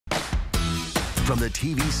From the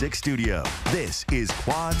TV6 studio, this is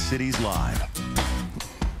Quad Cities Live.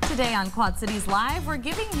 Today on Quad Cities Live, we're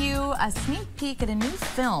giving you a sneak peek at a new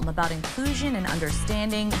film about inclusion and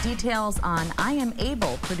understanding. Details on I Am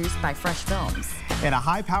Able, produced by Fresh Films. And a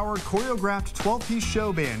high-powered, choreographed 12-piece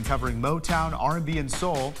show band covering Motown, R&B, and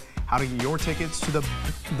soul. How to get your tickets to the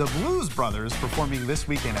Blues Brothers performing this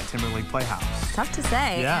weekend at Timberlake Playhouse. Tough to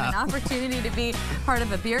say. Yeah. And an opportunity to be part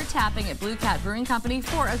of a beer tapping at Blue Cat Brewing Company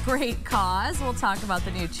for a great cause. We'll talk about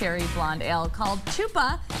the new cherry blonde ale called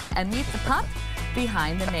Chupa and meet the pup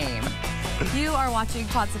behind the name. You are watching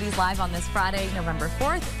Quad Cities Live on this Friday, November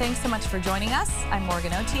 4th. Thanks so much for joining us. I'm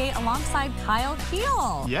Morgan Ottier alongside Kyle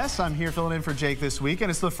Kiel. Yes, I'm here filling in for Jake this week, and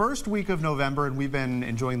it's the first week of November, and we've been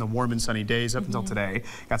enjoying the warm and sunny days up until today.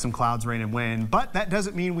 Got some clouds, rain, and wind, but that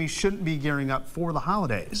doesn't mean we shouldn't be gearing up for the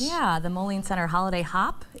holidays. Yeah, the Moline Center Holiday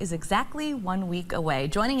Hop is exactly 1 week away.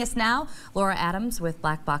 Joining us now, Laura Adams with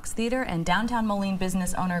Black Box Theater and downtown Moline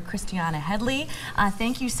business owner Christiana Headley.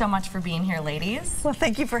 Thank you so much for being here, ladies. Well,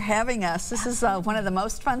 thank you for having us. This is one of the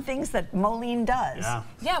most fun things that Moline does.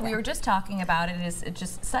 Yeah, we were just talking about it. It's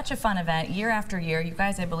just such a fun event year after year. You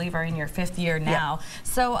guys, I believe, are in your 5th year now. Yeah.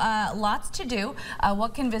 So lots to do.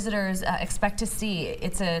 What can visitors expect to see?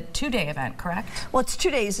 It's a 2-day event, correct? Well, it's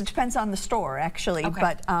 2 days. It depends on the store, actually. Okay.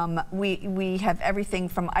 But we have everything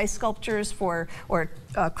from ice sculptures or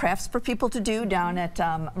crafts for people to do down at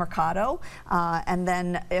Mercado. And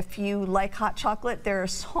then if you like hot chocolate, there are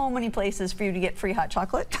so many places for you to get free hot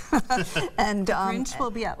chocolate. And the Grinch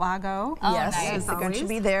will be at Lago. Yes, nice. The Grinch will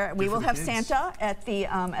be there. We will have Santa at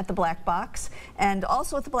the Black Box, and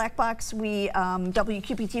also at the Black Box,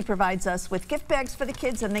 WQPT provides us with gift bags for the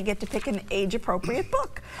kids, and they get to pick an age-appropriate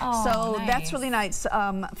book. Oh, so nice. That's really nice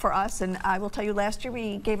for us. And I will tell you, last year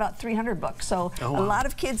we gave out 300 books. So a lot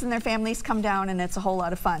of kids and their families come down, and it's a whole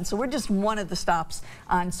lot of fun. So we're just one of the stops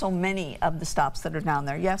on so many of the stops that are down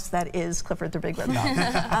there. Yes, that is Clifford the Big Red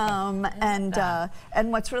Dog.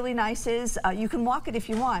 And what's really nice is you can walk it if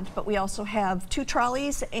you want, but we also have 2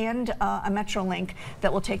 trolleys and a Metrolink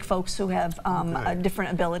that will take folks who have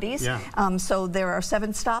different abilities. Yeah. So there are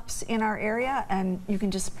 7 stops in our area, and you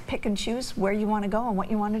can just pick and choose where you want to go and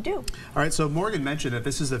what you want to do. All right, so Morgan mentioned that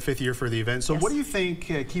this is the 5th year for the event. So what do you think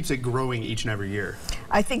keeps it growing each and every year?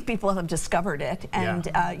 I think people have discovered it, and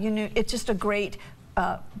you know, it's just a great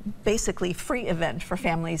basically free event for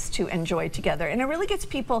families to enjoy together, and it really gets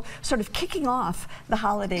people sort of kicking off the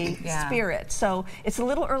holiday spirit. So it's a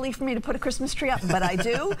little early for me to put a Christmas tree up, but I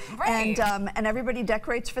do. Right. And everybody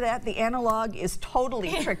decorates for that. The analog is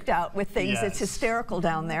totally tricked out with things. Yes. It's hysterical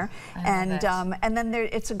down there. And then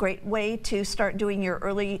it's a great way to start doing your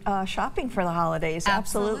early shopping for the holidays.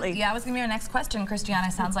 Absolutely. Yeah, that was gonna be our next question, Christiana.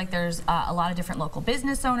 Sounds like there's a lot of different local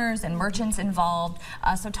business owners and merchants involved.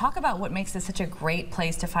 So talk about what makes this such a great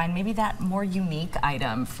place to find maybe that more unique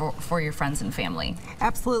item for your friends and family.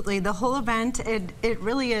 Absolutely. The whole event, it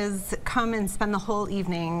really is come and spend the whole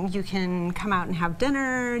evening. You can come out and have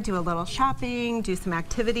dinner, do a little shopping, do some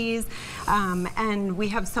activities, and we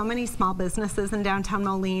have so many small businesses in downtown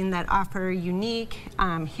Moline that offer unique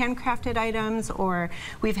handcrafted items, or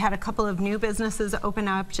we've had a couple of new businesses open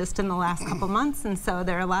up just in the last couple months, and so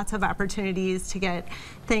there are lots of opportunities to get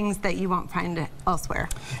things that you won't find elsewhere.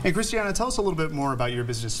 And Christiana, tell us a little bit more about your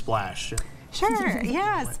business, Splash. Sure,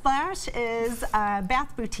 yeah, Splash is a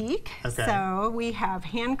bath boutique. Okay. So we have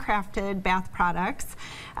handcrafted bath products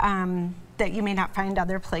that you may not find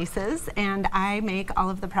other places, and I make all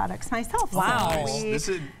of the products myself. Wow.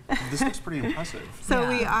 So this looks pretty impressive. So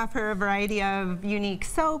we offer a variety of unique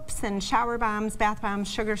soaps and shower bombs, bath bombs,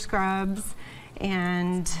 sugar scrubs,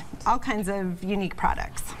 and all kinds of unique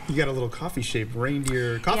products. You got a little coffee-shaped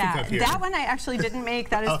reindeer coffee cup here. That one I actually didn't make.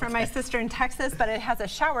 That is from my sister in Texas, but it has a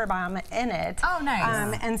shower bomb in it. Oh,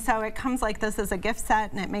 nice. And so it comes like this as a gift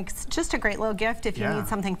set, and it makes just a great little gift if you need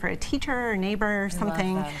something for a teacher or neighbor or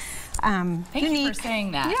something. Thank you for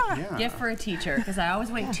saying that. Yeah. Gift for a teacher, because I always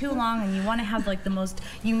wait too long, and you want to have like the most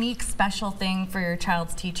unique, special thing for your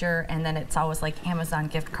child's teacher, and then it's always like Amazon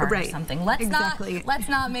gift card or something. Let's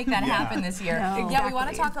not make that happen this year. No. Yeah, we want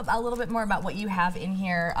to talk a little bit more about what you have in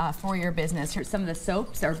here for your business. Here's some of the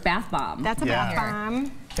soaps or bath bomb. That's a bath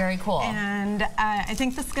bomb. Very cool. And I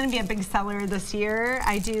think this is going to be a big seller this year.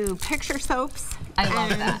 I do picture soaps. I love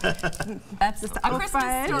that. That's just a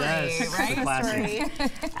Christmas story,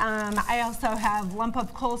 right? I also have Lump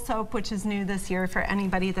of Coal soap, which is new this year for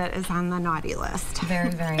anybody that is on the naughty list.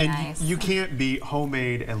 Very, very nice. And you can't beat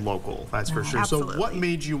homemade and local, that's for sure. Absolutely. So what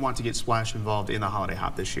made you want to get Splash involved in the Holiday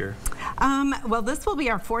Hop this year? Well, this will be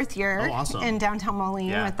our 4th year in downtown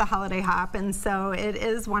Moline with the Holiday Hop, and so it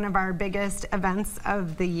is one of our biggest events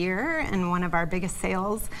of the year and one of our biggest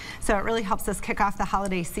sales. So it really helps us kick off the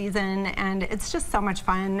holiday season, and it's just so much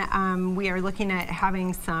fun. We are looking at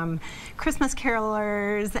having some Christmas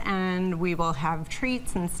carolers, and we will have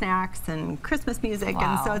treats and snacks and Christmas music,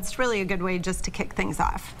 and so it's really a good way just to kick things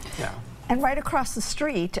off. Yeah. And right across the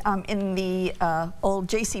street, in the old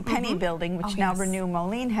J.C. Penney building, which now Renew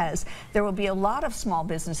Moline has, there will be a lot of small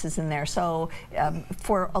businesses in there. So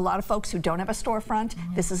for a lot of folks who don't have a storefront,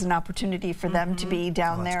 this is an opportunity for them to be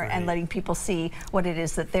down there and letting people see what it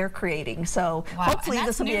is that they're creating. So hopefully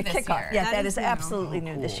this will be a kickoff. Yeah, that is absolutely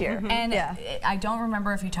new this year. And I don't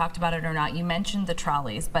remember if you talked about it or not. You mentioned the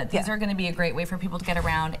trolleys, but these are going to be a great way for people to get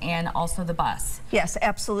around, and also the bus. Yes,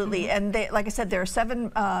 absolutely. And they, like I said, there are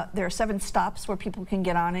seven stops where people can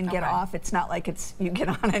get on and get off. It's not like it's you get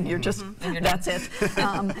on and you're just that's it.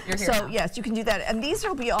 So yes, you can do that. And these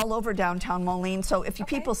will be all over downtown Moline. So if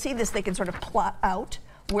people see this, they can sort of plot out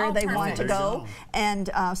where they want to go.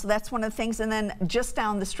 And so that's one of the things. And then just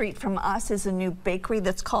down the street from us is a new bakery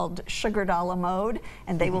that's called Sugared a la Mode,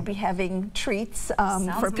 and they will be having treats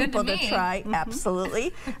for people to try.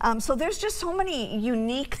 Absolutely. So there's just so many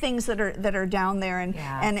unique things that are down there, and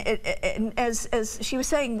and as she was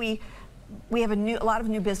saying, we have a lot of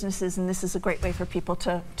new businesses, and this is a great way for people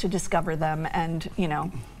to discover them and, you know,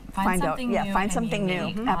 find out. Find something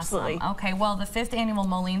new. Absolutely. Okay, well, the 5th annual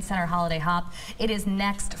Moline Center Holiday Hop, it is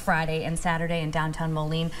next Friday and Saturday in downtown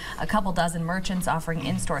Moline. A couple dozen merchants offering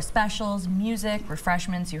in-store specials, music,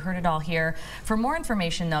 refreshments. You heard it all here. For more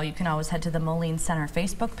information, though, you can always head to the Moline Center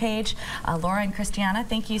Facebook page. Laura and Christiana,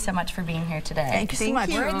 thank you so much for being here today. Thank you so much.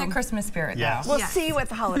 We're in the Christmas spirit now. We'll see you at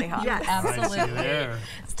the Holiday Hop. Absolutely.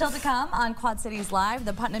 Still to come on Quad Cities Live,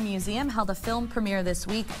 the Putnam Museum held a film premiere this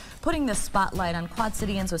week, putting the spotlight on Quad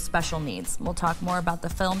Cityans with special needs. We'll talk more about the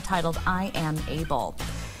film titled I Am Able.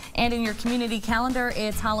 And in your community calendar,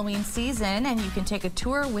 it's Halloween season, and you can take a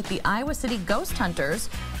tour with the Iowa City Ghost Hunters.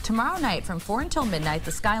 Tomorrow night from 4 until midnight,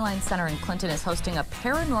 the Skyline Center in Clinton is hosting a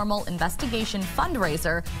paranormal investigation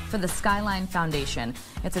fundraiser for the Skyline Foundation.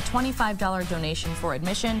 It's a $25 donation for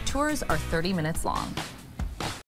admission. Tours are 30 minutes long.